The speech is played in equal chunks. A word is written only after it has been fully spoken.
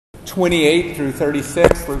28 through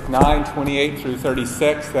 36, Luke 9, 28 through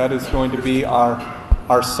 36. That is going to be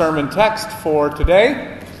our sermon text for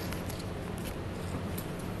today.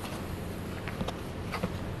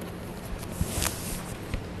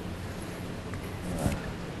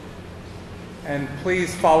 And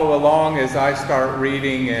please follow along as I start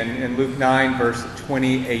reading in Luke 9, verse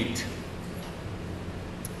 28.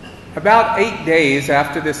 About 8 days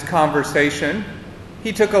after this conversation,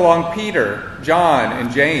 he took along Peter, John,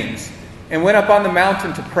 and James, and went up on the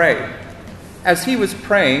mountain to pray. As he was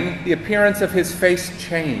praying, the appearance of his face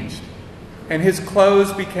changed, and his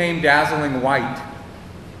clothes became dazzling white.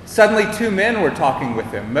 Suddenly 2 men were talking with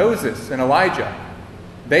him, Moses and Elijah.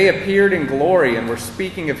 They appeared in glory and were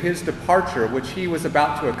speaking of his departure, which he was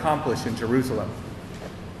about to accomplish in Jerusalem.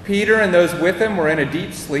 Peter and those with him were in a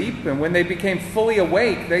deep sleep, and when they became fully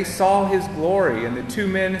awake, they saw his glory and the 2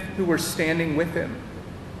 men who were standing with him.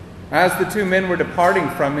 As the 2 men were departing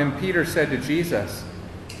from him, Peter said to Jesus,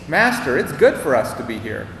 "Master, it's good for us to be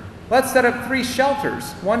here. Let's set up 3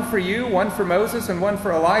 shelters, one for you, one for Moses, and one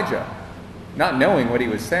for Elijah," not knowing what he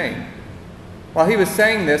was saying. While he was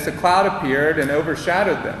saying this, a cloud appeared and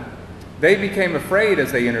overshadowed them. They became afraid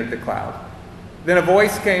as they entered the cloud. Then a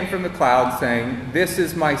voice came from the cloud saying, "This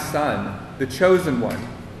is my son, the chosen one.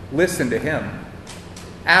 Listen to him."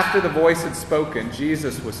 After the voice had spoken,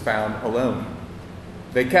 Jesus was found alone.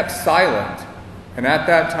 They kept silent, and at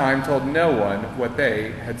that time told no one what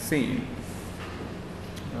they had seen.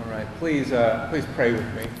 All right, please pray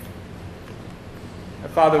with me.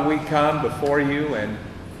 Father, we come before you, and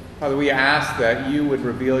Father, we ask that you would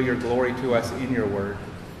reveal your glory to us in your word.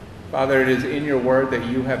 Father, it is in your word that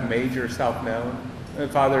you have made yourself known.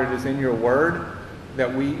 And Father, it is in your word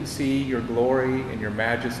that we see your glory and your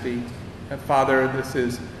majesty. And Father, this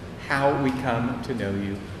is how we come to know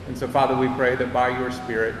you. And so, Father, we pray that by your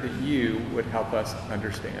Spirit that you would help us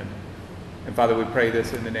understand. And Father, we pray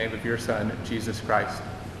this in the name of your Son, Jesus Christ.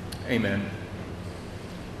 Amen.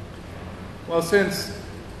 Well, since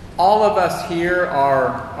all of us here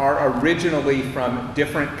are originally from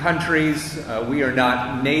different countries, we are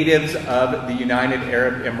not natives of the United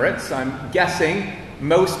Arab Emirates. I'm guessing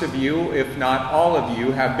most of you, if not all of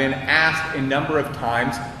you, have been asked a number of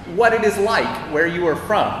times what it is like where you are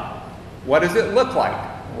from. What does it look like?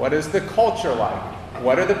 What is the culture like?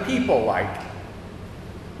 What are the people like?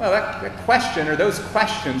 Well, that question, or those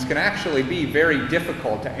questions, can actually be very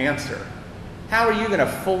difficult to answer. How are you going to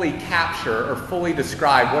fully capture or fully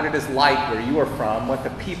describe what it is like where you are from, what the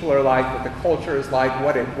people are like, what the culture is like,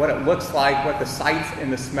 what it looks like, what the sights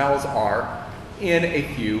and the smells are in a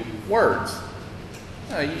few words?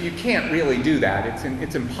 You can't really do that.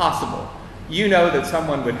 It's impossible. You know that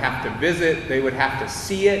someone would have to visit, they would have to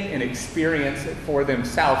see it and experience it for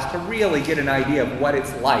themselves to really get an idea of what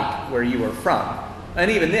it's like where you are from.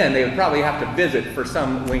 And even then, they would probably have to visit for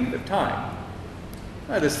some length of time.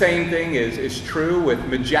 The same thing is true with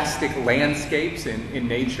majestic landscapes in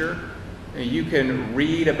nature. You can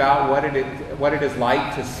read about what it is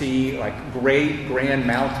like to see like great grand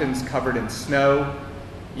mountains covered in snow.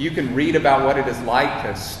 You can read about what it is like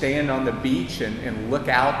to stand on the beach and look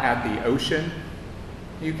out at the ocean.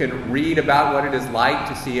 You can read about what it is like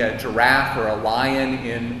to see a giraffe or a lion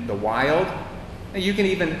in the wild. And you can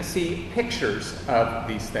even see pictures of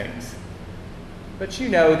these things. But you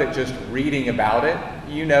know that just reading about it,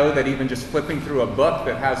 you know that even just flipping through a book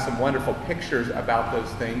that has some wonderful pictures about those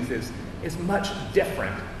things is much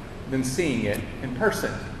different than seeing it in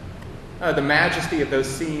person. The majesty of those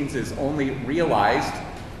scenes is only realized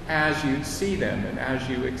as you see them and as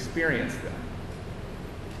you experience them.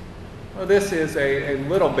 Well, this is a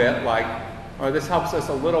little bit like, or this helps us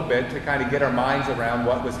a little bit to kind of get our minds around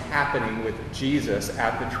what was happening with Jesus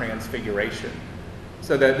at the Transfiguration.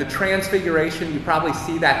 So the Transfiguration, you probably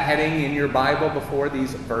see that heading in your Bible before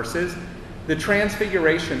these verses. The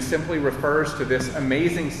Transfiguration simply refers to this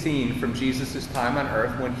amazing scene from Jesus' time on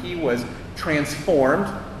earth when he was transformed,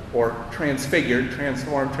 or transfigured,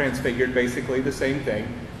 transformed, transfigured, basically the same thing,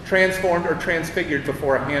 transformed or transfigured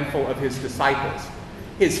before a handful of his disciples.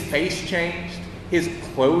 His face changed, his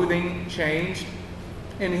clothing changed,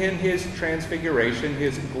 and in his transfiguration,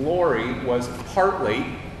 his glory was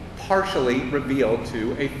partially revealed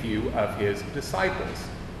to a few of his disciples.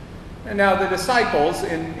 And now the disciples,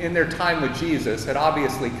 in their time with Jesus, had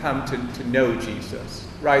obviously come to know Jesus,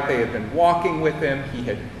 right? They had been walking with him. He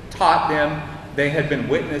had taught them. They had been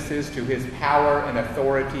witnesses to his power and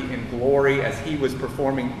authority and glory as he was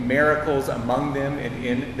performing miracles among them and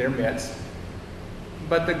in their midst.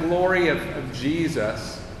 But the glory of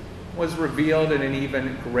Jesus was revealed in an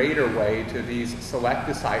even greater way to these select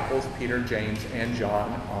disciples, Peter, James, and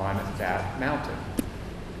John, on that mountain.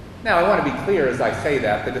 Now, I want to be clear as I say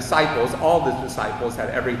that. The disciples, all the disciples, had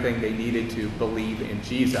everything they needed to believe in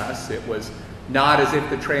Jesus. It was not as if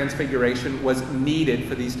the transfiguration was needed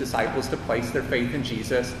for these disciples to place their faith in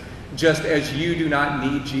Jesus, just as you do not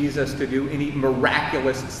need Jesus to do any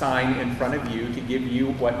miraculous sign in front of you to give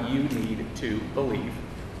you what you need to believe.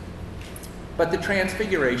 But the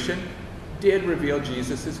transfiguration did reveal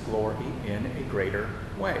Jesus' glory in a greater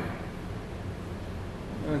way.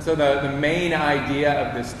 And so the main idea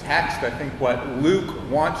of this text, I think what Luke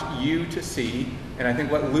wants you to see, and I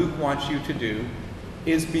think what Luke wants you to do,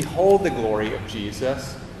 is behold the glory of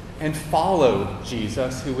Jesus and follow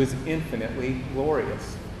Jesus, who is infinitely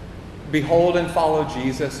glorious. Behold and follow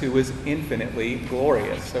Jesus, who is infinitely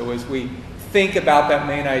glorious. So as we think about that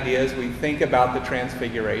main idea, as we think about the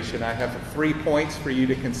transfiguration, I have 3 points for you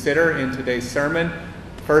to consider in today's sermon.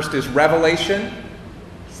 First is revelation.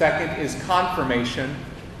 Second is confirmation.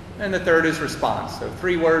 And the third is response. So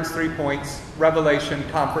 3 words, 3 points: revelation,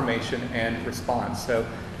 confirmation, and response. So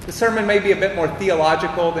the sermon may be a bit more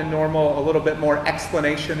theological than normal, a little bit more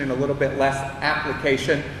explanation and a little bit less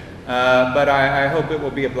application. But I hope it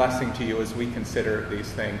will be a blessing to you as we consider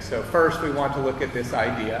these things. So first we want to look at this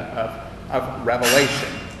idea of revelation.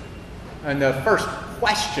 And the first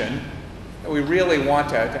question that we really want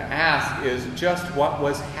to ask is just what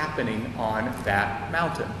was happening on that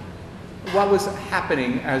mountain? What was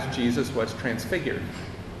happening as Jesus was transfigured?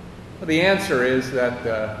 Well, the answer is that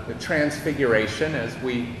the transfiguration, as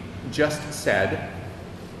we just said,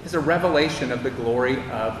 is a revelation of the glory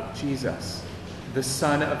of Jesus, the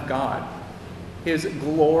Son of God. His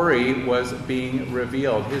glory was being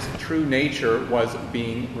revealed. His true nature was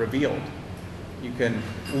being revealed. You can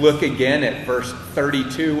look again at verse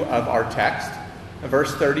 32 of our text.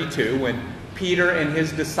 Verse 32, when Peter and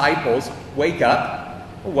his disciples wake up,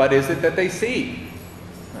 what is it that they see?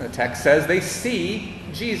 The text says they see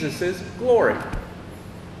Jesus' glory.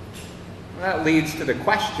 That leads to the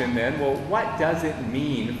question then, well, what does it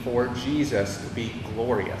mean for Jesus to be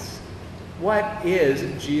glorious? What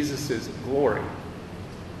is Jesus' glory?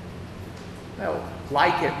 Well,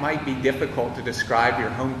 like it might be difficult to describe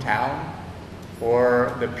your hometown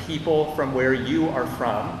or the people from where you are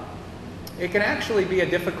from, it can actually be a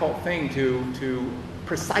difficult thing to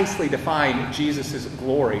precisely define Jesus'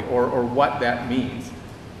 glory or what that means.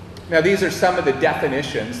 Now, these are some of the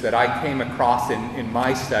definitions that I came across in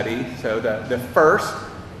my study. So the first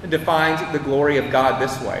defines the glory of God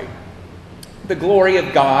this way. The glory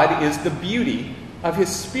of God is the beauty of His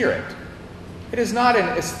Spirit. It is not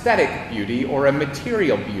an aesthetic beauty or a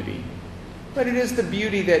material beauty, but it is the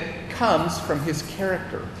beauty that comes from His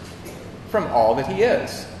character, from all that He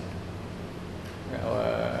is.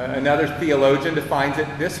 Another theologian defines it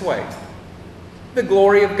this way. The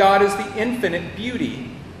glory of God is the infinite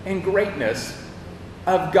beauty and greatness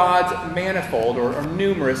of God's manifold or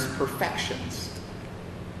numerous perfections.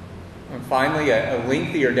 And finally, a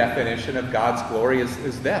lengthier definition of God's glory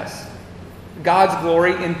is this. God's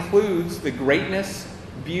glory includes the greatness,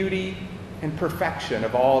 beauty, and perfection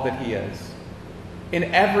of all that He is. In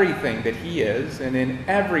everything that He is and in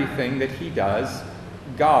everything that He does,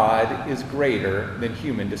 God is greater than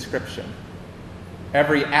human description.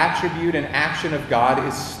 Every attribute and action of God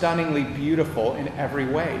is stunningly beautiful in every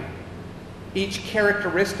way. Each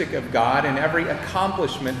characteristic of God and every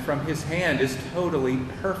accomplishment from His hand is totally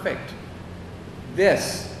perfect.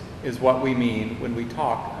 This is what we mean when we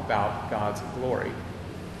talk about God's glory.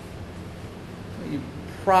 You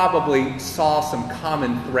probably saw some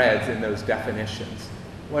common threads in those definitions.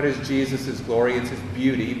 What is Jesus' glory? It's His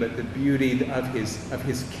beauty, but the beauty of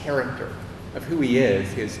his character, of who He is,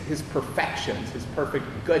 his perfections, His perfect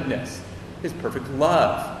goodness, His perfect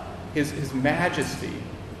love, His majesty.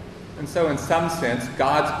 And so in some sense,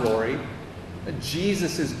 God's glory,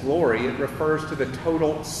 Jesus' glory, it refers to the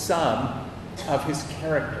total sum of His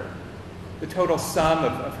character, the total sum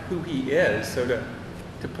of who He is. So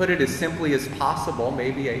to put it as simply as possible,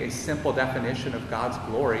 maybe a simple definition of God's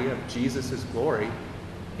glory, of Jesus' glory,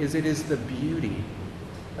 is it is the beauty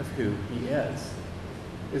of who He is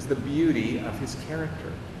the beauty of His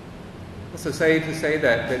character. So to say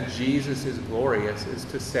that Jesus is glorious is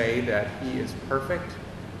to say that He is perfect,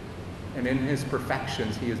 and in His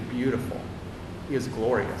perfections He is beautiful. He is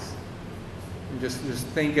glorious. And just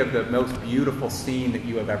think of the most beautiful scene that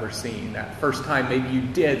you have ever seen. That first time maybe you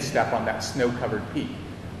did step on that snow-covered peak.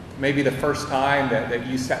 Maybe the first time that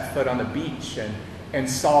you set foot on the beach and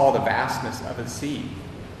saw the vastness of the sea.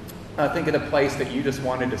 Think of the place that you just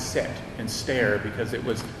wanted to sit and stare because it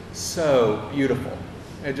was so beautiful.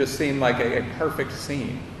 It just seemed like a perfect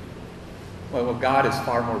scene. Well, God is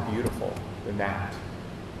far more beautiful than that.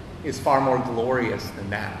 is far more glorious than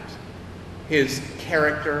that. His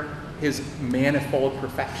character, his manifold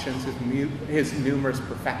perfections, his numerous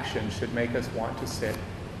perfections should make us want to sit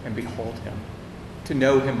and behold him, to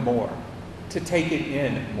know him more, to take it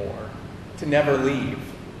in more, to never leave,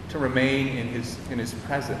 to remain in his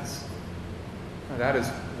presence. Now, that is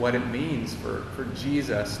what it means for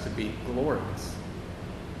Jesus to be glorious.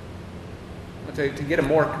 To get a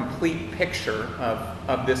more complete picture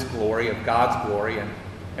of this glory, of God's glory,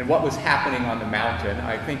 and what was happening on the mountain,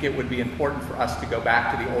 I think it would be important for us to go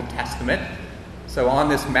back to the Old Testament. So on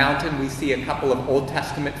this mountain, we see a couple of Old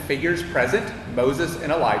Testament figures present, Moses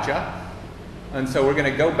and Elijah. And so we're going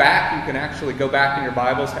to go back. You can actually go back in your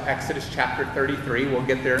Bibles to Exodus chapter 33. We'll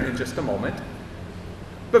get there in just a moment.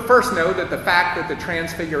 But first know that the fact that the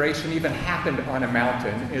transfiguration even happened on a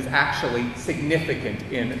mountain is actually significant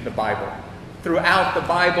in the Bible. Throughout the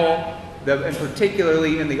Bible, and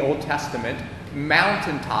particularly in the Old Testament,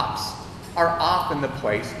 mountaintops are often the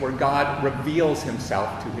place where God reveals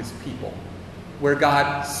himself to his people, where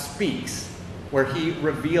God speaks, where he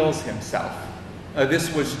reveals himself.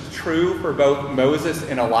 This was true for both Moses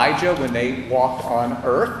and Elijah when they walked on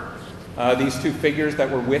earth. These two figures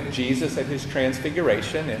that were with Jesus at his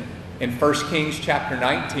transfiguration. And in 1 Kings chapter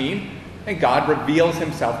 19, and God reveals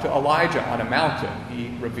himself to Elijah on a mountain.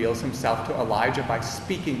 He reveals himself to Elijah by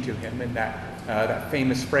speaking to him in that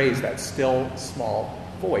famous phrase, that still small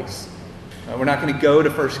voice. We're not going to go to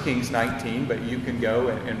 1 Kings 19, but you can go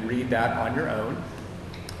and read that on your own.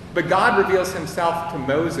 But God reveals himself to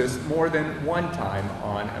Moses more than one time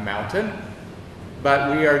on a mountain.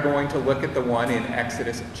 But we are going to look at the one in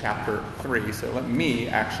Exodus chapter 3. So let me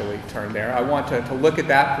actually turn there. I want to look at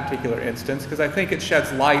that particular instance because I think it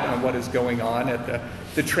sheds light on what is going on at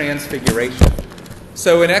the Transfiguration.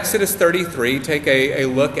 So in Exodus 33, take a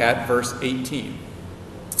look at verse 18.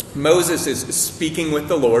 Moses is speaking with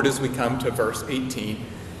the Lord as we come to verse 18.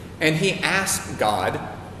 And he asks God,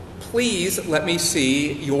 "Please let me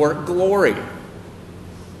see your glory."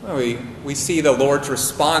 Well, we see the Lord's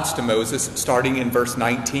response to Moses starting in verse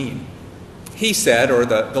 19. He said, or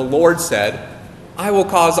the Lord said, "I will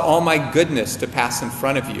cause all my goodness to pass in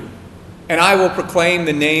front of you, and I will proclaim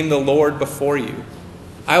the name the Lord before you.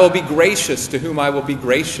 I will be gracious to whom I will be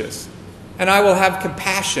gracious, and I will have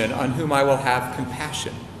compassion on whom I will have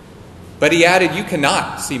compassion." But he added, "You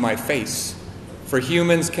cannot see my face, for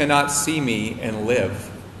humans cannot see me and live."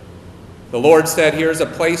 The Lord said, "Here is a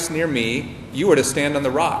place near me. You are to stand on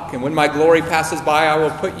the rock, and when my glory passes by, I will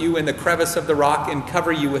put you in the crevice of the rock and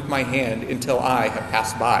cover you with my hand until I have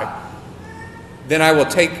passed by. Then I will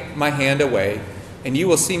take my hand away, and you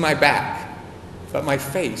will see my back, but my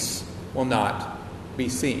face will not be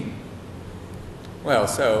seen." Well,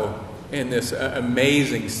 so in this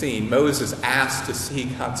amazing scene, Moses asks to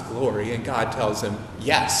see God's glory, and God tells him,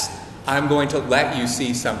 "Yes, I'm going to let you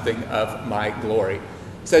see something of my glory."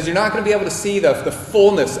 He says, "You're not going to be able to see the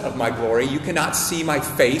fullness of my glory. You cannot see my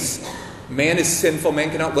face. Man is sinful.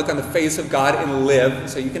 Man cannot look on the face of God and live.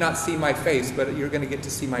 So you cannot see my face, but you're going to get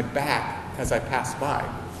to see my back as I pass by."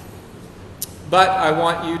 But I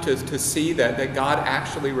want you to see that God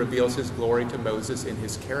actually reveals his glory to Moses in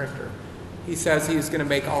his character. He says he is going to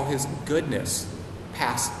make all his goodness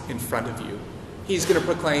pass in front of you. He's going to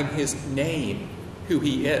proclaim his name, who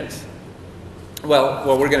he is.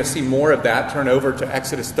 Well, we're going to see more of that. Turn over to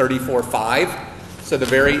Exodus 34:5. So the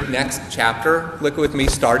very next chapter. Look with me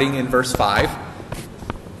starting in verse 5.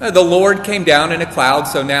 The Lord came down in a cloud.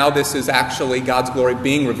 So now this is actually God's glory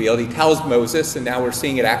being revealed. He tells Moses, and now we're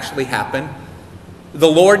seeing it actually happen. The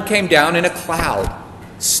Lord came down in a cloud,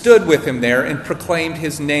 stood with him there, and proclaimed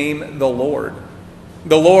his name, the Lord.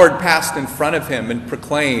 The Lord passed in front of him and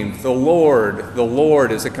proclaimed, the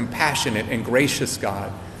Lord is a compassionate and gracious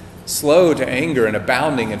God, slow to anger and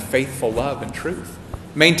abounding in faithful love and truth,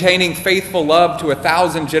 maintaining faithful love to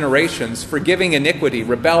 1,000 generations, forgiving iniquity,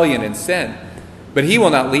 rebellion, and sin. But he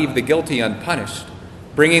will not leave the guilty unpunished,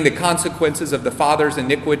 bringing the consequences of the father's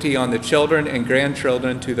iniquity on the children and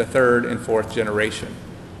grandchildren to the 3rd and 4th generation.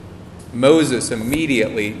 Moses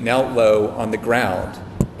immediately knelt low on the ground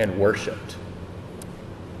and worshipped.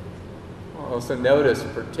 Also notice,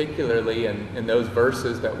 particularly in those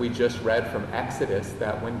verses that we just read from Exodus,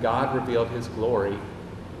 that when God revealed his glory,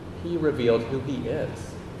 he revealed who he is.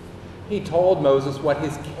 He told Moses what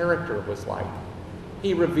his character was like.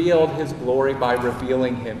 He revealed his glory by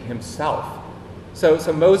revealing him himself. So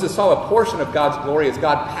Moses saw a portion of God's glory as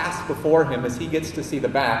God passed before him as he gets to see the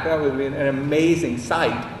back. That would be an amazing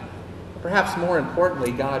sight. Perhaps more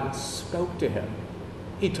importantly, God spoke to him.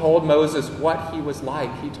 He told Moses what he was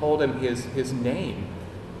like. He told him his name.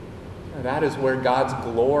 And that is where God's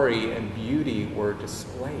glory and beauty were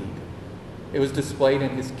displayed. It was displayed in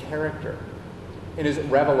his character, in his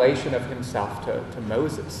revelation of himself to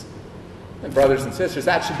Moses. And brothers and sisters,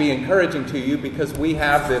 that should be encouraging to you, because we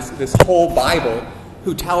have this whole Bible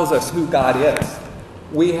who tells us who God is.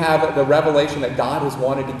 We have the revelation that God has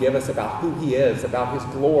wanted to give us about who he is, about his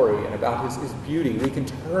glory, and about his beauty. We can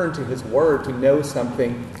turn to his word to know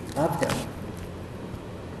something of him.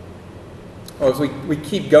 Well, as we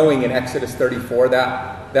keep going in Exodus 34,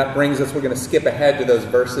 that brings us, we're going to skip ahead to those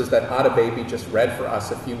verses that Ada Baby just read for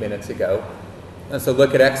us a few minutes ago. And so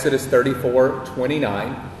look at Exodus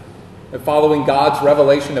 34:29. And following God's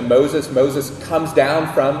revelation to Moses, Moses comes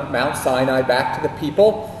down from Mount Sinai back to the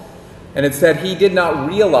people. And it said he did not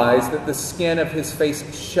realize that the skin of his face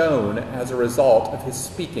shone as a result of his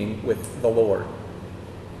speaking with the Lord.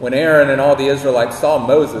 When Aaron and all the Israelites saw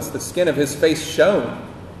Moses, the skin of his face shone.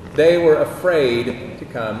 They were afraid to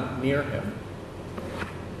come near him.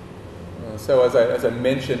 So as I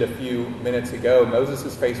mentioned a few minutes ago,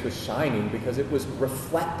 Moses' face was shining because it was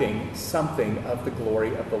reflecting something of the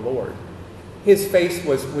glory of the Lord. His face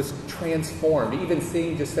was transformed. Even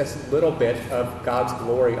seeing just this little bit of God's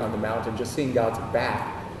glory on the mountain, just seeing God's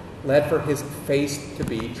back, led for his face to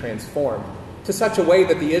be transformed to such a way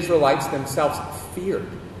that the Israelites themselves feared.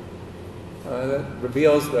 That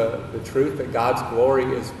reveals the truth that God's glory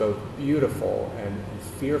is both beautiful and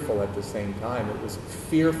fearful at the same time. It was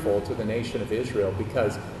fearful to the nation of Israel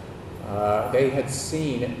because they had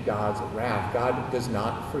seen God's wrath. God does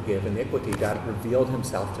not forgive iniquity. God revealed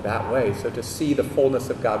himself to that way. So to see the fullness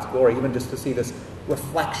of God's glory, even just to see this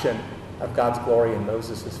reflection of God's glory in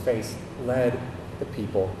Moses' face, led the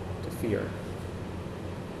people to fear.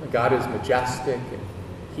 God is majestic, and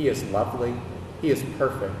he is lovely, he is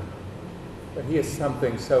perfect. But he is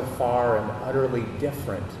something so far and utterly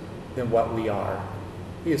different than what we are.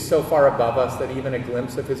 He is so far above us that even a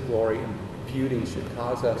glimpse of his glory and beauty should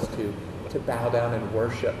cause us to bow down and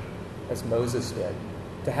worship as Moses did,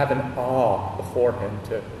 to have an awe before him,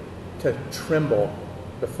 to tremble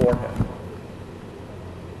before him.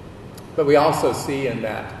 But we also see in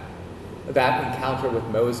that encounter with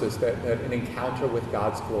Moses that an encounter with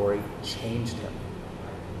God's glory changed him.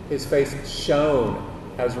 His face shone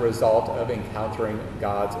as a result of encountering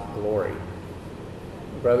God's glory.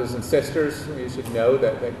 Brothers and sisters, you should know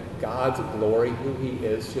that God's glory, who he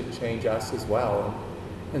is, should change us as well.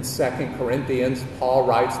 In 2 Corinthians, Paul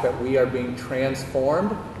writes that we are being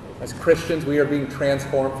transformed. As Christians, we are being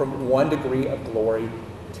transformed from one degree of glory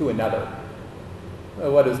to another.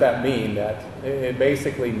 What does that mean? That it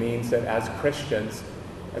basically means that as Christians,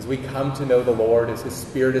 as we come to know the Lord, as his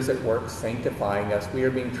Spirit is at work sanctifying us, we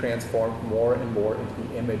are being transformed more and more into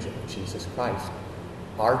the image of Jesus Christ.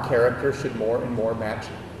 Our character should more and more match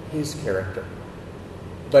his character.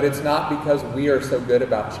 But it's not because we are so good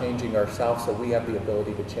about changing ourselves so we have the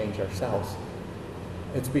ability to change ourselves.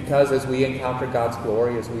 It's because as we encounter God's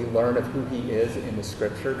glory, as we learn of who he is in the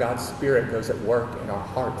Scripture, God's Spirit goes at work in our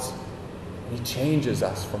hearts. He changes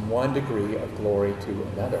us from one degree of glory to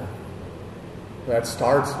another. That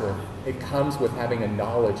it comes with having a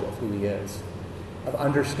knowledge of who he is, of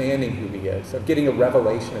understanding who he is, of getting a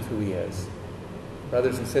revelation of who he is.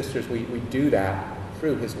 Brothers and sisters, we do that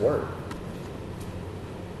through his word.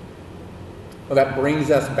 Well, that brings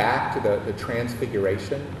us back to the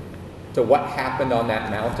transfiguration, to what happened on that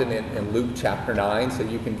mountain in Luke chapter 9. So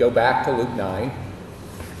you can go back to Luke 9.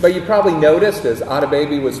 But you probably noticed as Ada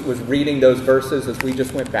Baby was reading those verses, as we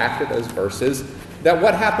just went back to those verses, that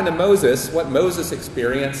what happened to Moses, what Moses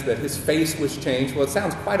experienced, that his face was changed. Well, it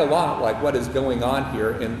sounds quite a lot like what is going on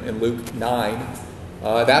here in Luke 9.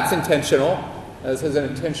 That's intentional. This is an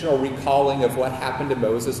intentional recalling of what happened to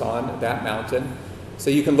Moses on that mountain. So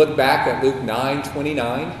you can look back at Luke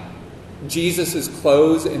 9:29. Jesus'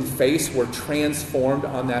 clothes and face were transformed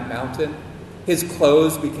on that mountain. His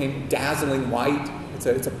clothes became dazzling white.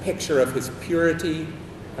 It's a picture of his purity,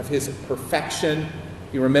 of his perfection.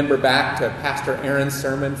 You remember back to Pastor Aaron's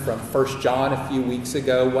sermon from 1 John a few weeks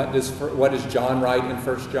ago. What does John write in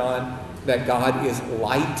 1 John? That God is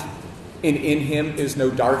light, and in him is no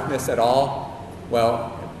darkness at all.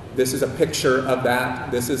 Well, this is a picture of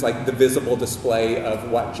that. This is like the visible display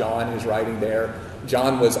of what John is writing there.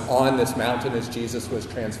 John was on this mountain as Jesus was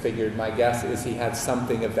transfigured. My guess is he had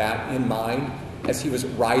something of that in mind as he was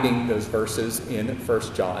writing those verses in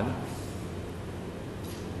 1 John.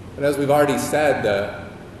 But as we've already said,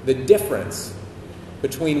 the difference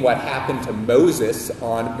between what happened to Moses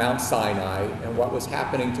on Mount Sinai and what was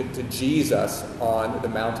happening to Jesus on the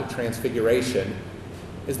Mount of Transfiguration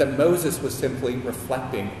is that Moses was simply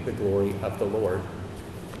reflecting the glory of the Lord.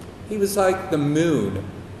 He was like the moon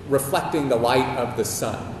reflecting the light of the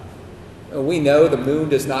sun. We know the moon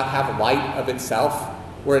does not have light of itself.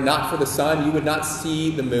 Were it not for the sun, you would not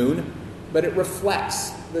see the moon, but it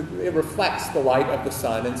reflects the light of the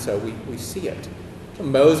sun, and so we see it.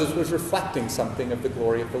 Moses was reflecting something of the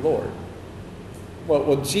glory of the Lord.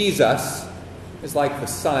 Well, Jesus is like the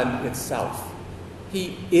sun itself.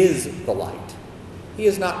 He is the light. He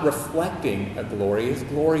is not reflecting a glory. His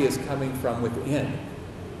glory is coming from within.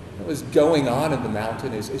 What was going on in the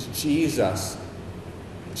mountain is Jesus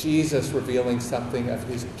revealing something of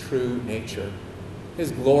his true nature.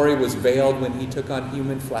 His glory was veiled when he took on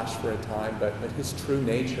human flesh for a time, but his true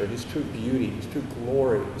nature, his true beauty, his true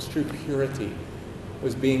glory, his true purity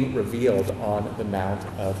was being revealed on the Mount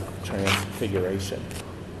of Transfiguration.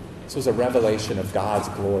 This was a revelation of God's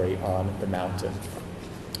glory on the mountain.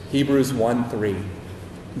 Hebrews 1:3,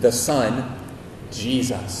 the Son,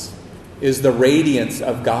 Jesus, is the radiance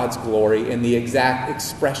of God's glory and the exact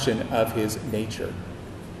expression of his nature.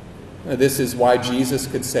 This is why Jesus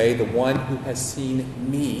could say, the one who has seen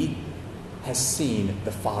me has seen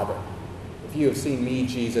the Father. If you have seen me,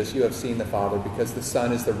 Jesus, you have seen the Father, because the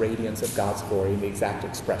Son is the radiance of God's glory and the exact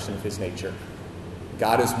expression of his nature.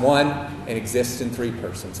 God is one and exists in three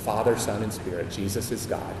persons, Father, Son, and Spirit. Jesus is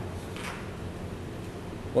God.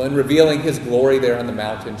 Well, in revealing his glory there on the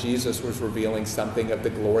mountain, Jesus was revealing something of the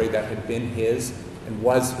glory that had been his and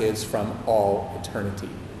was his from all eternity.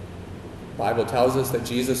 The Bible tells us that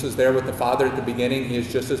Jesus was there with the Father at the beginning. He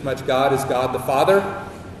is just as much God as God the Father.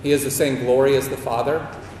 He has the same glory as the Father.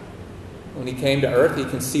 When he came to earth, he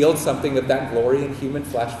concealed something of that glory in human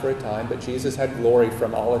flesh for a time, but Jesus had glory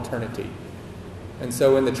from all eternity. And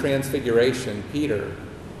so in the Transfiguration, Peter,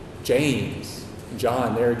 James,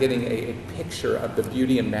 John, they're getting a picture of the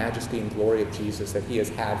beauty and majesty and glory of Jesus that he has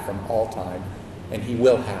had from all time, and he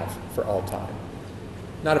will have for all time.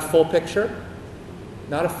 Not a full picture,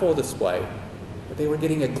 not a full display, but they were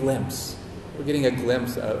getting a glimpse. They were getting a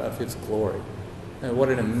glimpse of his glory. And what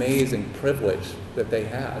an amazing privilege that they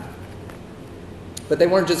had. But they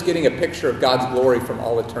weren't just getting a picture of God's glory from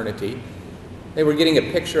all eternity. They were getting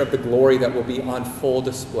a picture of the glory that will be on full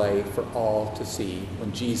display for all to see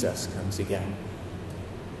when Jesus comes again.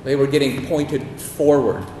 They were getting pointed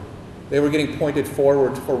forward. They were getting pointed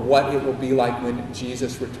forward for what it will be like when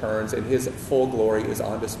Jesus returns and his full glory is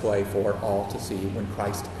on display for all to see when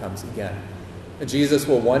Christ comes again. And Jesus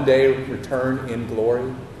will one day return in glory,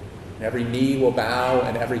 and every knee will bow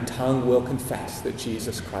and every tongue will confess that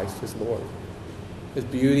Jesus Christ is Lord. His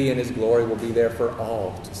beauty and his glory will be there for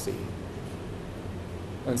all to see.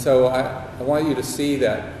 And so I want you to see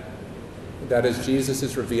that as Jesus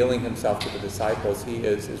is revealing himself to the disciples, he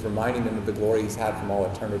is reminding them of the glory he's had from all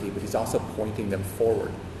eternity, but he's also pointing them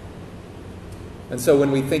forward. And so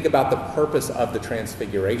when we think about the purpose of the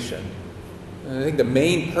Transfiguration, I think the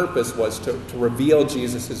main purpose was to reveal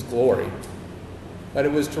Jesus' glory, but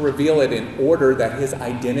it was to reveal it in order that his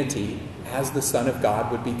identity as the Son of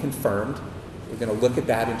God would be confirmed. We're going to look at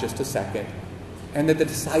that in just a second. And that the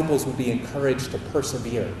disciples would be encouraged to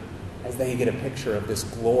persevere as they get a picture of this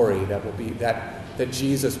glory that will be that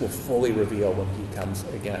Jesus will fully reveal when he comes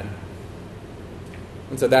again.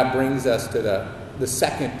 And so that brings us to the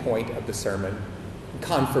second point of the sermon,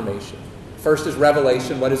 confirmation. First is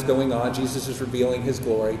revelation, what is going on. Jesus is revealing his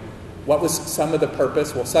glory. What was some of the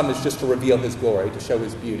purpose? Well, some is just to reveal his glory, to show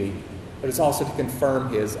his beauty, but it's also to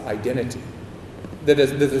confirm his identity. The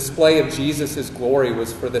display of Jesus' glory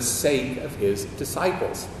was for the sake of his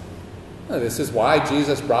disciples. Now, this is why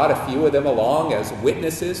Jesus brought a few of them along as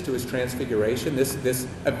witnesses to his transfiguration. This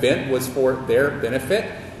event was for their benefit.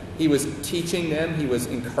 He was teaching them. He was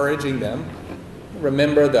encouraging them.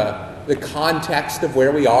 Remember the context of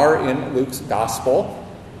where we are in Luke's gospel.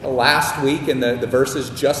 Last week, in the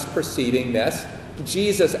verses just preceding this,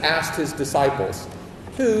 Jesus asked his disciples,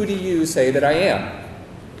 "Who do you say that I am?"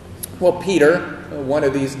 Well, Peter, one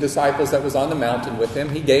of these disciples that was on the mountain with him,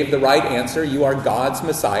 he gave the right answer, "You are God's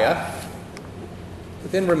Messiah."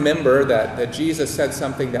 But then remember that Jesus said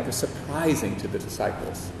something that was surprising to the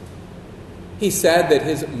disciples. He said that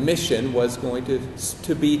his mission was going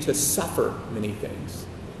to be to suffer many things,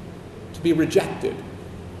 to be rejected,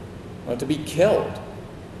 to be killed.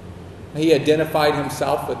 He identified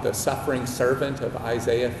himself with the suffering servant of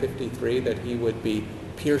Isaiah 53, that he would be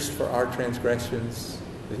pierced for our transgressions,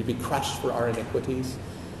 that he'd be crushed for our iniquities.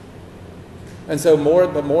 And so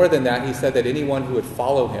more than that, he said that anyone who would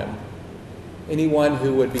follow him, anyone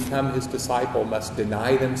who would become his disciple, must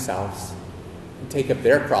deny themselves and take up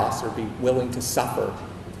their cross or be willing to suffer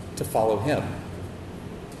to follow him.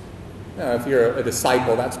 Now, if you're a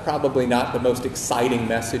disciple, that's probably not the most exciting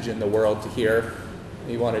message in the world to hear.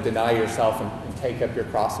 You want to deny yourself and take up your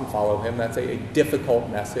cross and follow him. That's a difficult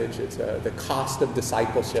message. It's the cost of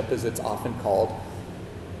discipleship, as it's often called.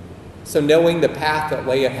 So knowing the path that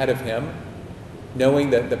lay ahead of him, knowing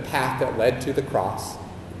the path that led to the cross,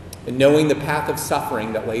 and knowing the path of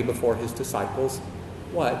suffering that lay before his disciples,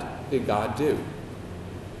 what did God do?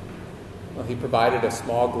 Well, he provided a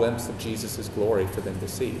small glimpse of Jesus' glory for them to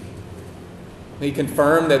see. He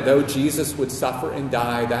confirmed that though Jesus would suffer and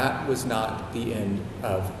die, that was not the end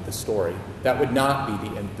of the story. That would not be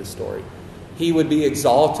the end of the story. He would be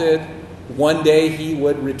exalted. One day he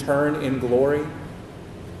would return in glory.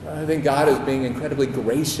 I think God is being incredibly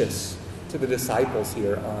gracious to the disciples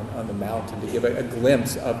here on the mountain to give a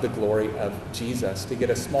glimpse of the glory of Jesus, to get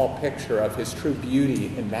a small picture of his true beauty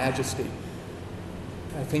and majesty.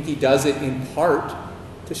 I think he does it in part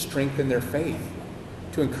to strengthen their faith,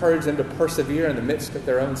 to encourage them to persevere in the midst of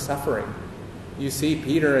their own suffering. You see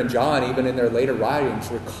Peter and John, even in their later writings,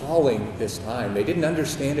 recalling this time. They didn't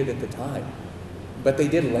understand it at the time, but they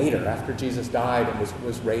did later, after Jesus died and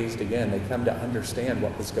was raised again. They come to understand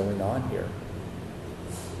what was going on here.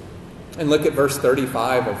 And look at verse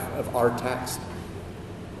 35 of our text.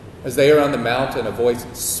 As they are on the mountain, a voice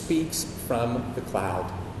speaks from the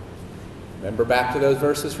cloud. Remember back to those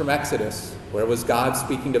verses from Exodus. Where was God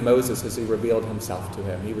speaking to Moses as he revealed himself to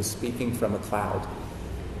him? He was speaking from a cloud.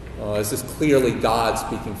 This is clearly God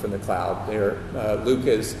speaking from the cloud. There, Luke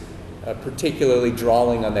is particularly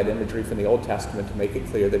drawing on that imagery from the Old Testament to make it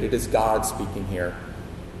clear that it is God speaking here.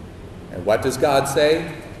 And what does God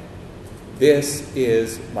say? This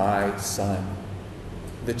is my son,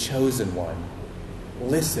 the chosen one.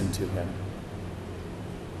 Listen to him.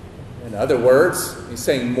 In other words, he's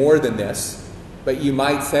saying more than this. But you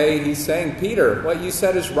might say he's saying, Peter, what you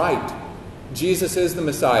said is right. Jesus is the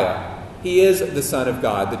Messiah. He is the Son of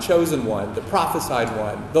God, the chosen one, the prophesied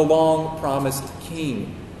one, the long-promised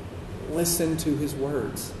King. Listen to his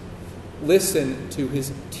words. Listen to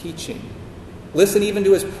his teaching. Listen even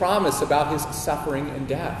to his promise about his suffering and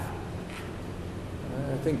death.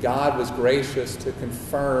 I think God was gracious to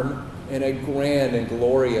confirm in a grand and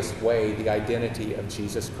glorious way the identity of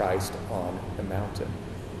Jesus Christ on the mountain.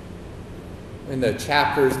 In the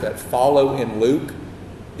chapters that follow in Luke,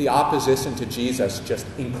 the opposition to Jesus just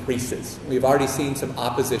increases. We've already seen some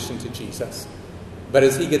opposition to Jesus. But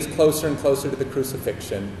as he gets closer and closer to the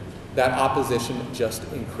crucifixion, that opposition just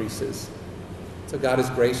increases. So God is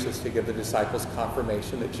gracious to give the disciples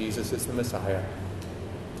confirmation that Jesus is the Messiah,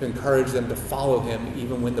 to encourage them to follow him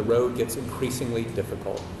even when the road gets increasingly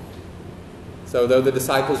difficult. So though the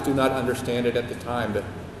disciples do not understand it at the time,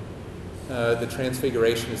 the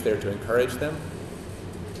transfiguration is there to encourage them.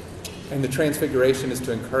 And the transfiguration is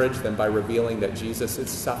to encourage them by revealing that Jesus'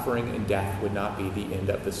 suffering and death would not be the end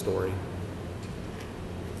of the story.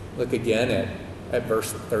 Look again at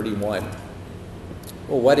verse 31.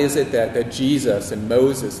 Well, what is it that Jesus and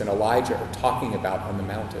Moses and Elijah are talking about on the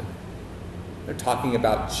mountain? They're talking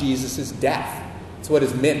about Jesus' death. It's what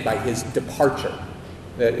is meant by his departure,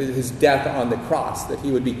 that his death on the cross, that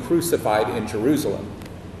he would be crucified in Jerusalem.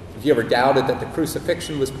 If you ever doubted that the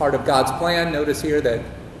crucifixion was part of God's plan, notice here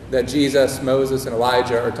that Jesus, Moses, and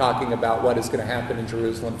Elijah are talking about what is going to happen in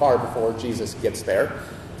Jerusalem far before Jesus gets there.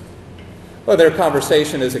 Well, their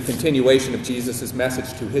conversation is a continuation of Jesus'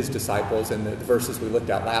 message to his disciples in the verses we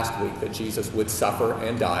looked at last week, that Jesus would suffer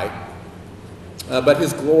and die. But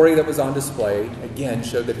his glory that was on display, again,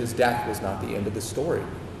 showed that his death was not the end of the story.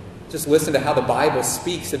 Just listen to how the Bible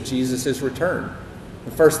speaks of Jesus' return.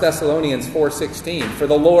 In 1 Thessalonians 4:16, for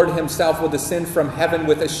the Lord himself will descend from heaven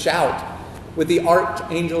with a shout, with the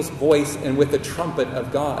archangel's voice, and with the trumpet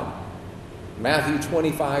of God. Matthew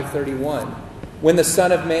 25:31, when the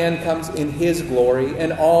Son of Man comes in his glory,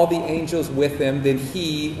 and all the angels with him, then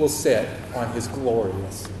he will sit on his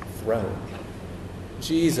glorious throne.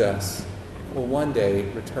 Jesus will one day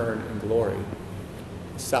return in glory.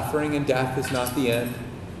 Suffering and death is not the end.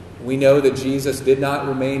 We know that Jesus did not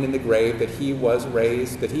remain in the grave, that he was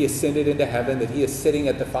raised, that he ascended into heaven, that he is sitting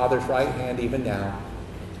at the Father's right hand even now.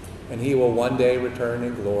 And he will one day return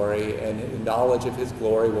in glory, and the knowledge of his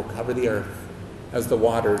glory will cover the earth as the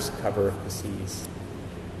waters cover the seas.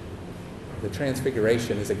 The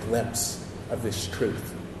transfiguration is a glimpse of this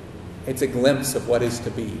truth. It's a glimpse of what is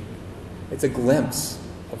to be. It's a glimpse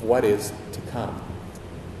of what is to come.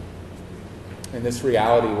 And this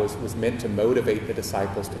reality was meant to motivate the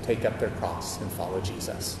disciples to take up their cross and follow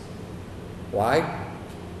Jesus. Why?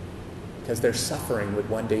 Because their suffering would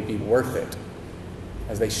one day be worth it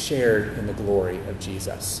as they shared in the glory of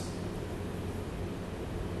Jesus.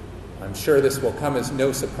 I'm sure this will come as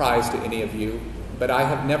no surprise to any of you, but I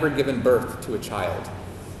have never given birth to a child.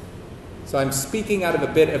 So I'm speaking out of a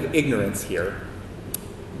bit of ignorance here.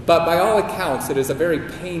 But by all accounts, it is a very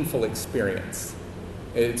painful experience.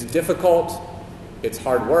 It's difficult. It's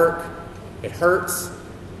hard work. It hurts.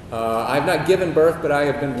 I've not given birth, but I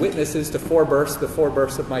have been witnesses to the 4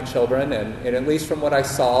 births of my children. And at least from what I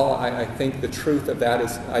saw, I think the truth of that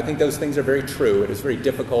is, I think those things are very true. It is very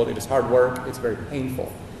difficult. It is hard work. It's very painful.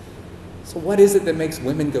 So what is it that makes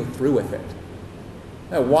women go through with it?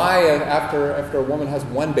 Now, why, after a woman has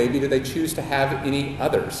 1 baby, do they choose to have any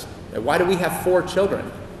others? Why do we have 4 children?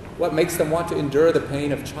 What makes them want to endure the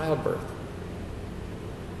pain of childbirth?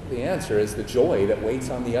 The answer is the joy that waits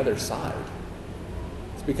on the other side.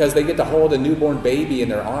 It's because they get to hold a newborn baby in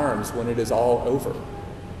their arms when it is all over.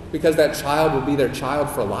 Because that child will be their child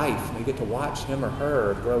for life, and they get to watch him or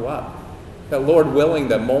her grow up. That, Lord willing,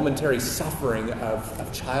 the momentary suffering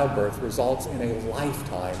of childbirth results in a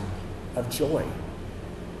lifetime of joy.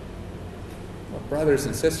 Well, brothers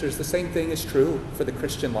and sisters, the same thing is true for the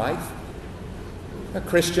Christian life.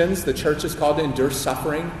 Christians, the church is called to endure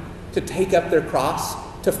suffering, to take up their cross,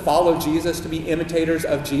 to follow Jesus, to be imitators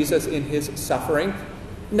of Jesus in his suffering.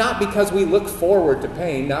 Not because we look forward to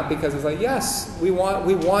pain, not because it's like, yes, we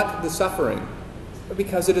want the suffering, but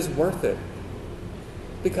because it is worth it.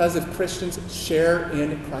 Because if Christians share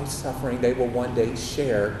in Christ's suffering, they will one day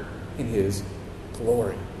share in his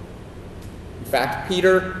glory. In fact,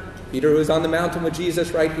 Peter, who is on the mountain with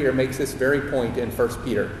Jesus right here, makes this very point in 1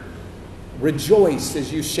 Peter. Rejoice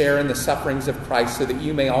as you share in the sufferings of Christ, so that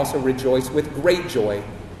you may also rejoice with great joy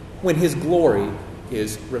when his glory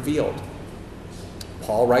is revealed.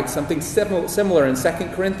 Paul writes something similar in 2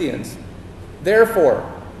 Corinthians. Therefore,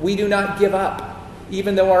 we do not give up.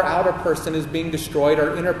 Even though our outer person is being destroyed,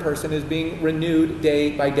 our inner person is being renewed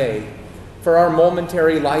day by day. For our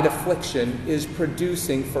momentary light affliction is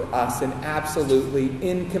producing for us an absolutely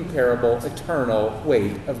incomparable, eternal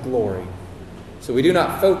weight of glory. So we do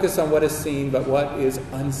not focus on what is seen, but what is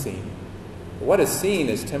unseen. What is seen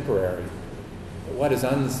is temporary, but what is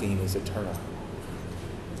unseen is eternal.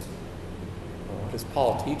 Well, what is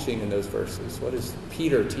Paul teaching in those verses? What is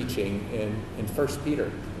Peter teaching in 1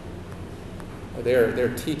 Peter?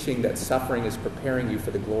 They're teaching that suffering is preparing you for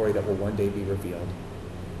the glory that will one day be revealed.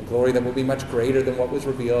 A glory that will be much greater than what was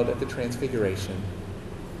revealed at the Transfiguration,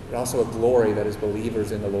 but also a glory that is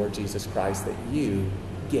believers in the Lord Jesus Christ that you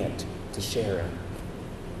get to share in.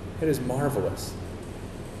 It is marvelous.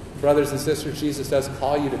 Brothers and sisters, Jesus does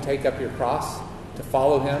call you to take up your cross, to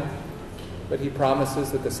follow him, but he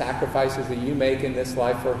promises that the sacrifices that you make in this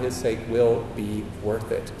life for his sake will be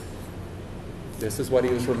worth it. This is what he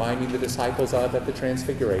was reminding the disciples of at the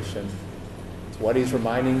Transfiguration. It's what he's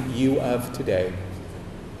reminding you of today.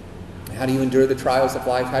 How do you endure the trials of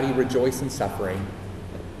life? How do you rejoice in suffering?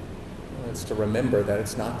 Well, it's to remember that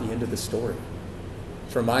it's not the end of the story.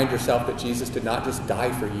 To remind yourself that Jesus did not just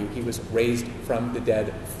die for you, he was raised from the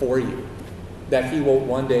dead for you. That he will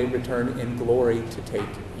one day return in glory to take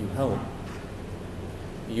you home.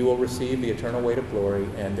 You will receive the eternal weight of glory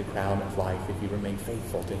and the crown of life if you remain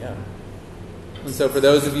faithful to him. And so for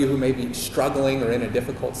those of you who may be struggling or in a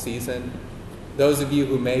difficult season, those of you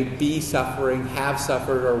who may be suffering, have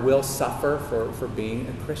suffered, or will suffer for being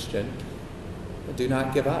a Christian, do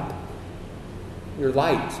not give up. Your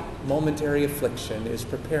light, momentary affliction is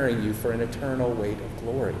preparing you for an eternal weight of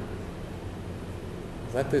glory.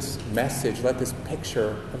 Let this message, let this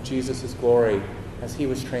picture of Jesus' glory as he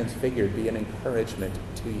was transfigured be an encouragement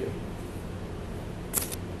to you.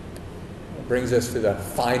 It brings us to the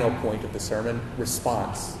final point of the sermon,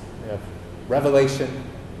 response. We have revelation,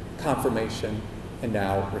 confirmation, and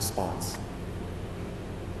now response.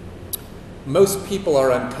 Most people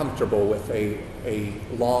are uncomfortable with a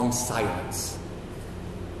long silence.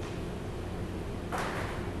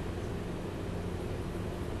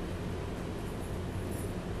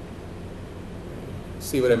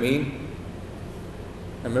 See what I mean?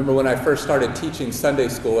 I remember when I first started teaching Sunday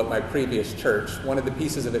school at my previous church, one of the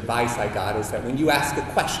pieces of advice I got is that when you ask a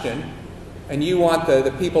question and you want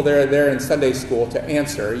the people there in Sunday school to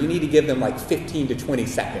answer, you need to give them like 15 to 20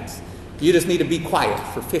 seconds. You just need to be quiet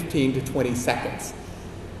for 15 to 20 seconds.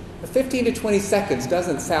 15 to 20 seconds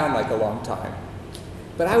doesn't sound like a long time.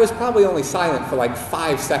 But I was probably only silent for like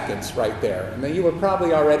 5 seconds right there. And then you were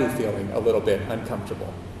probably already feeling a little bit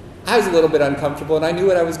uncomfortable. I was a little bit uncomfortable, and I knew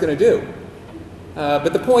what I was going to do. But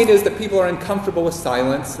the point is that people are uncomfortable with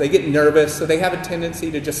silence. They get nervous, so they have a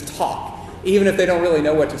tendency to just talk, even if they don't really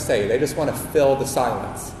know what to say. They just want to fill the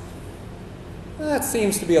silence. That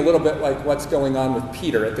seems to be a little bit like what's going on with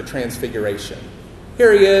Peter at the Transfiguration.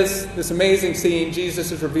 Here he is, this amazing scene.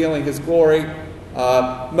 Jesus is revealing his glory.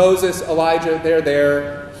 Moses, Elijah, they're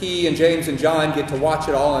there. He and James and John get to watch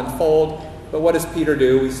it all unfold. But what does Peter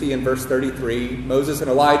do? We see in verse 33, Moses and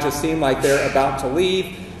Elijah seem like they're about to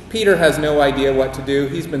leave. Peter has no idea what to do.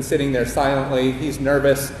 He's been sitting there silently. He's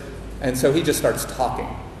nervous. And so he just starts talking.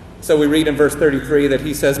 So we read in verse 33 that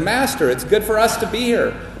he says, "Master, it's good for us to be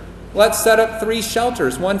here. Let's set up 3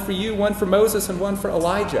 shelters, one for you, one for Moses, and one for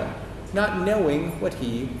Elijah," not knowing what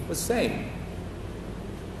he was saying.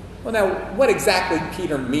 Well, now, what exactly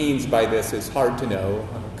Peter means by this is hard to know.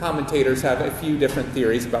 Commentators have a few different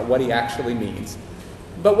theories about what he actually means.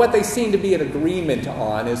 But what they seem to be in agreement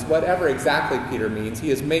on is whatever exactly Peter means,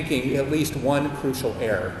 he is making at least one crucial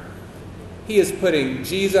error. He is putting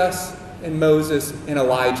Jesus and Moses and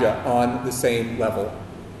Elijah on the same level.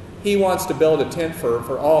 He wants to build a tent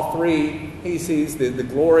for all 3. He sees the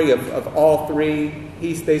glory of all 3.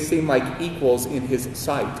 They seem like equals in his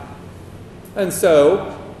sight. And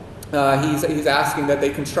so he's asking that they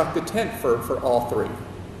construct a tent for all 3.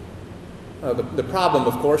 The problem,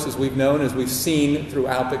 of course, as we've seen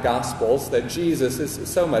throughout the Gospels, that Jesus is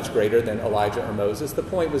so much greater than Elijah or Moses. The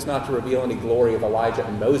point was not to reveal any glory of Elijah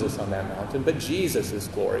and Moses on that mountain, but Jesus'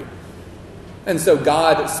 glory. And so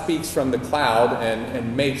God speaks from the cloud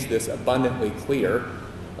and makes this abundantly clear.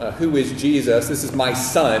 Who is Jesus? This is my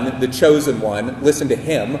son, the chosen one. Listen to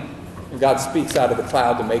him. And God speaks out of the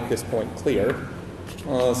cloud to make this point clear.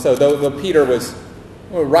 So though Peter was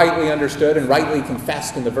rightly understood and rightly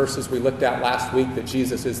confessed in the verses we looked at last week that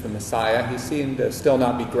Jesus is the Messiah, he seemed to still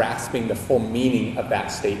not be grasping the full meaning of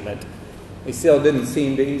that statement. He's still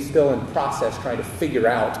in process trying to figure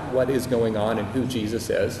out what is going on and who Jesus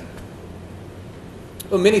is.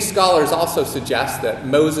 Well, many scholars also suggest that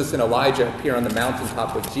Moses and Elijah appear on the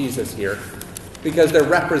mountaintop with Jesus here because they're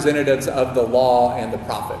representatives of the law and the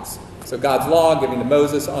prophets. So God's law given to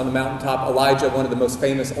Moses on the mountaintop, Elijah, one of the most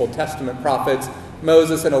famous Old Testament prophets.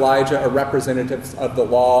 Moses and Elijah are representatives of the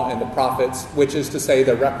law and the prophets, which is to say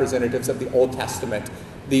they're representatives of the Old Testament,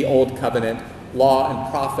 the Old Covenant. Law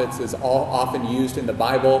and prophets is often used in the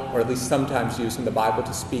Bible, or at least sometimes used in the Bible,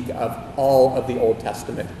 to speak of all of the Old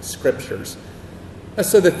Testament scriptures.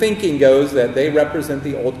 So the thinking goes that they represent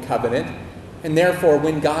the Old Covenant, and therefore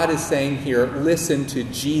when God is saying here, listen to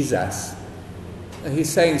Jesus, he's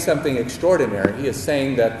saying something extraordinary. He is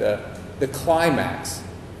saying that the climax,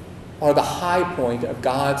 or the high point of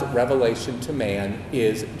God's revelation to man,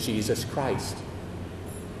 is Jesus Christ.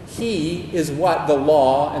 He is what the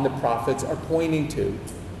law and the prophets are pointing to.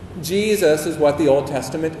 Jesus is what the Old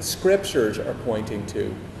Testament scriptures are pointing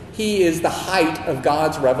to. He is the height of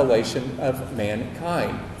God's revelation of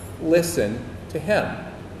mankind. Listen to him.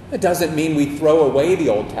 It doesn't mean we throw away the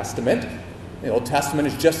Old Testament. The Old Testament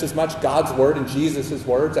is just as much God's word and Jesus'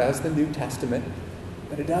 words as the New Testament.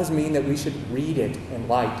 But it does mean that we should read it in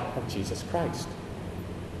light of Jesus Christ.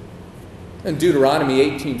 In Deuteronomy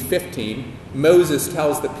 18:15, Moses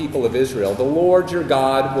tells the people of Israel, "The Lord your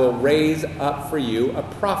God will raise up for you a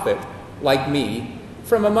prophet like me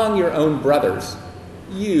from among your own brothers.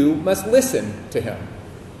 You must listen to him."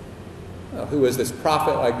 Well, who is this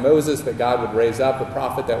prophet like Moses that God would raise up, a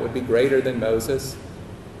prophet that would be greater than Moses?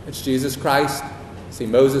 It's Jesus Christ. See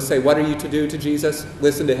Moses say, "What are you to do to Jesus?"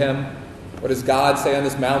 Listen to him. What does God say on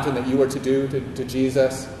this mountain that you are to do to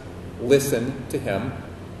Jesus? Listen to him.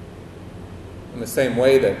 In the same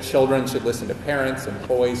way that children should listen to parents,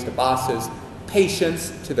 employees to bosses,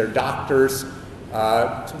 patients to their doctors,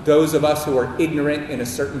 to those of us who are ignorant in a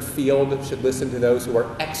certain field should listen to those who are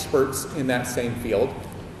experts in that same field.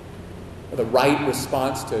 The right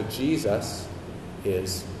response to Jesus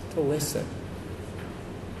is to listen.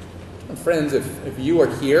 And friends, if you are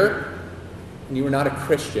here and you are not a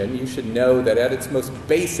Christian, you should know that at its most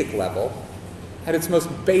basic level,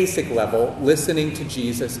 listening to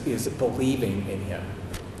Jesus is believing in him.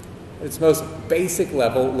 At its most basic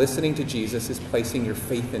level, listening to Jesus is placing your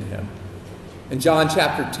faith in him. In John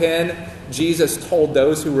chapter 10, Jesus told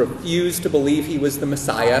those who refused to believe he was the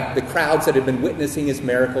Messiah, the crowds that had been witnessing his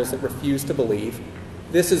miracles that refused to believe,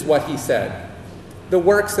 this is what he said: "The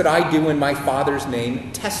works that I do in my Father's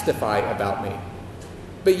name testify about me.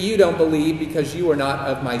 But you don't believe because you are not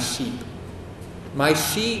of my sheep. My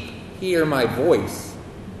sheep hear my voice.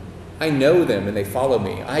 I know them and they follow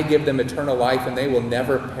me. I give them eternal life and they will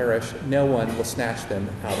never perish. No one will snatch them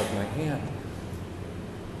out of my hand."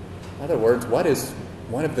 In other words, what is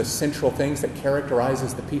one of the central things that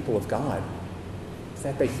characterizes the people of God? It's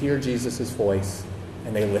that they hear Jesus' voice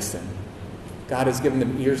and they listen. God has given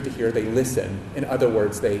them ears to hear, they listen. In other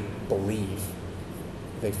words, they believe.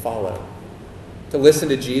 They follow. To listen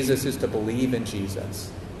to Jesus is to believe in Jesus.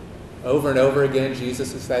 Over and over again,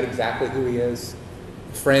 Jesus has said exactly who he is.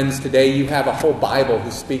 Friends, today you have a whole Bible who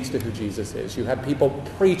speaks to who Jesus is. You have people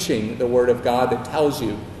preaching the Word of God that tells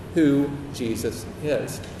you who Jesus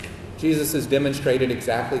is. Jesus has demonstrated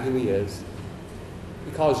exactly who he is.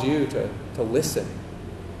 He calls you to listen.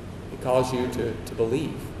 He calls you to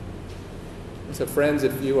believe. And so friends,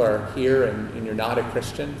 if you are here and you're not a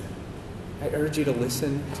Christian, I urge you to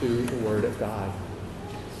listen to the Word of God,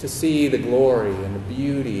 to see the glory and the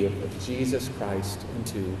beauty of Jesus Christ, and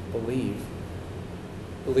to believe.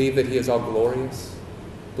 Believe that he is all glorious.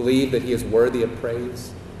 Believe that he is worthy of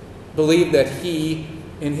praise. Believe that he,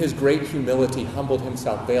 in his great humility, humbled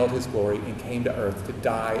himself, veiled his glory, and came to earth to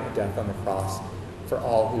die a death on the cross for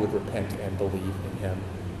all who would repent and believe in him.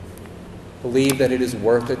 Believe that it is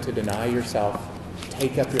worth it to deny yourself,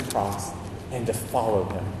 take up your cross, and to follow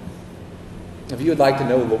him. If you would like to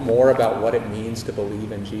know more about what it means to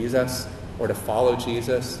believe in Jesus or to follow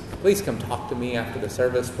Jesus, please come talk to me after the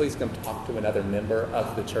service. Please come talk to another member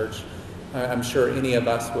of the church. I'm sure any of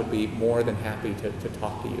us would be more than happy to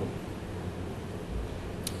talk to you.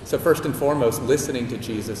 So first and foremost, listening to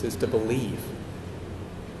Jesus is to believe.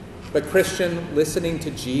 But Christian, listening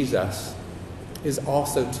to Jesus is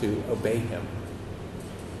also to obey him.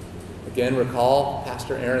 Again, recall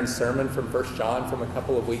Pastor Aaron's sermon from 1 John from a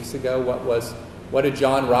couple of weeks ago. What did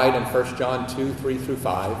John write in 1 John 2, 3 through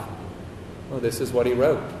 5? Well, this is what he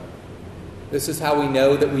wrote. This is how we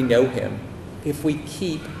know that we know him, if we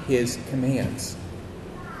keep his commands.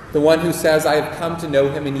 The one who says, I have come to know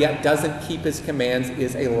him, and yet doesn't keep his commands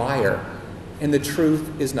is a liar, and the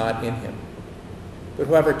truth is not in him. But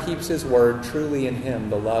whoever keeps his word, truly in him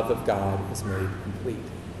the love of God is made complete.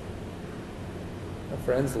 Now,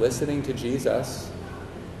 friends, listening to Jesus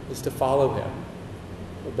is to follow him.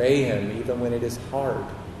 Obey him even when it is hard.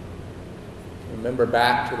 Remember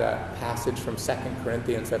back to that passage from 2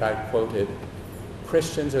 Corinthians that I quoted.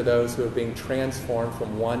 Christians are those who are being transformed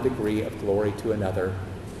from one degree of glory to another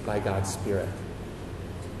by God's Spirit.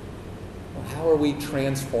 Well, how are we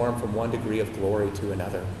transformed from one degree of glory to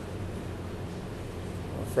another?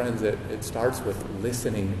 Well, friends, it starts with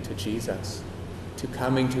listening to Jesus, to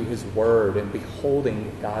coming to his word and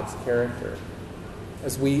beholding God's character.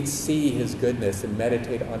 As we see his goodness and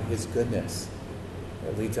meditate on his goodness,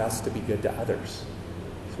 it leads us to be good to others.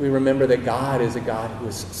 So we remember that God is a God who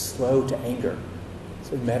is slow to anger.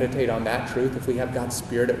 So we meditate on that truth. If we have God's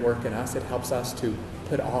Spirit at work in us, it helps us to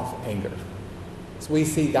put off anger. So we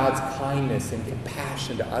see God's kindness and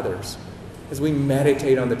compassion to others. As we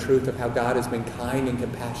meditate on the truth of how God has been kind and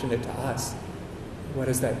compassionate to us, what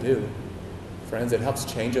does that do? Friends, it helps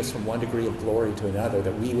change us from one degree of glory to another,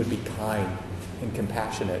 that we would be kind and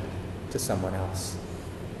compassionate to someone else.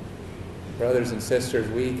 Brothers and sisters,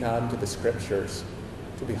 we come to the Scriptures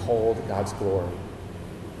to behold God's glory.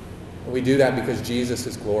 And we do that because Jesus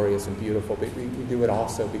is glorious and beautiful, but we do it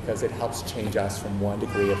also because it helps change us from one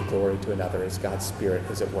degree of glory to another as God's Spirit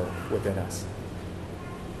is at work within us.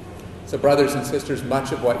 So brothers and sisters,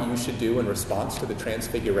 much of what you should do in response to the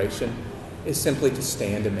Transfiguration is simply to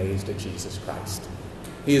stand amazed at Jesus Christ.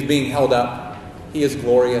 He is being held up. He is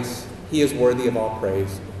glorious. He is worthy of all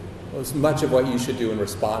praise. Well, much of what you should do in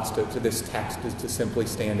response to this text is to simply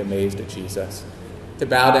stand amazed at Jesus, to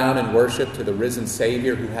bow down and worship to the risen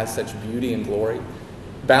Savior who has such beauty and glory.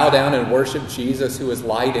 Bow down and worship Jesus who is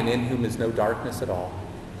light and in whom is no darkness at all.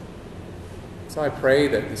 So I pray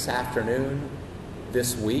that this afternoon,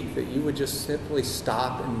 this week, that you would just simply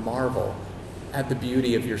stop and marvel at the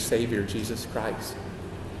beauty of your Savior, Jesus Christ.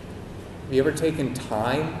 Have you ever taken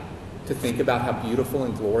time to think about how beautiful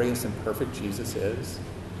and glorious and perfect Jesus is?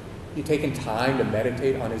 Have you taken time to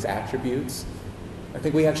meditate on his attributes? I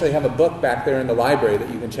think we actually have a book back there in the library that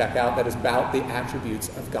you can check out that is about the attributes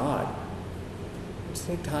of God. Just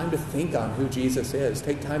take time to think on who Jesus is.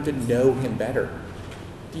 Take time to know him better.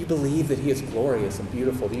 Do you believe that he is glorious and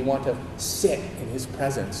beautiful? Do you want to sit in his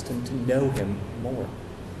presence, to know him more?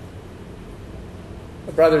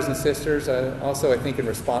 But brothers and sisters, also I think in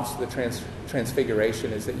response to the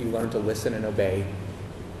Transfiguration is that you learn to listen and obey.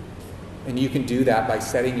 And you can do that by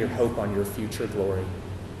setting your hope on your future glory.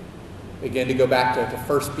 Again, to go back to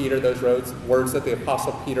 1 Peter, those words that the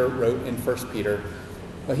Apostle Peter wrote in 1 Peter.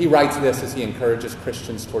 Well, he writes this as he encourages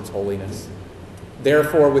Christians towards holiness.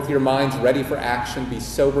 Therefore, with your minds ready for action, be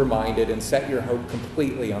sober-minded and set your hope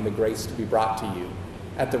completely on the grace to be brought to you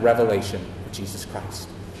at the revelation of Jesus Christ.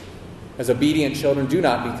 As obedient children, do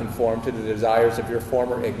not be conformed to the desires of your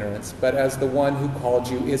former ignorance, but as the one who called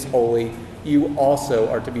you is holy, you also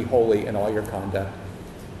are to be holy in all your conduct.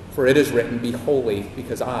 For it is written, be holy,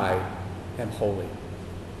 because I am holy.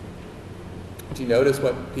 Did you notice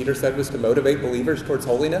what Peter said was to motivate believers towards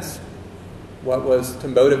holiness? What was to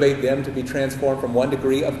motivate them to be transformed from one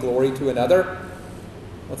degree of glory to another?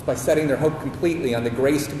 Well, it's by setting their hope completely on the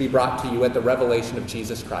grace to be brought to you at the revelation of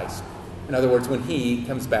Jesus Christ. In other words, when he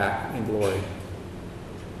comes back in glory.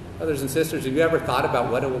 Brothers and sisters, have you ever thought about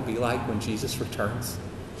what it will be like when Jesus returns?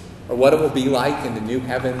 Or what it will be like in the new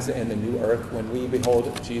heavens and the new earth when we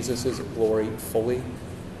behold Jesus' glory fully?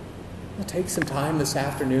 Well, take some time this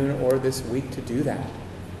afternoon or this week to do that.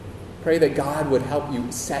 Pray that God would help you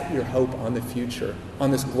set your hope on the future,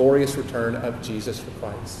 on this glorious return of Jesus for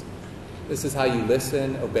Christ. This is how you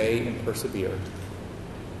listen, obey, and persevere.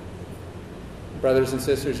 Brothers and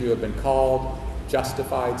sisters, you have been called,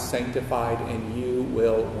 justified, sanctified, and you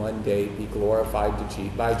will one day be glorified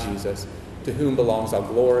by Jesus, to whom belongs all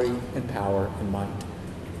glory and power and might.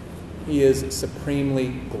 He is supremely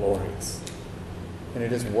glorious, and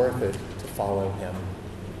it is worth it to follow him.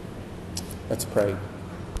 Let's pray.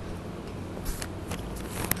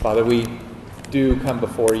 Father, we do come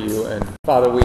before you, and Father, we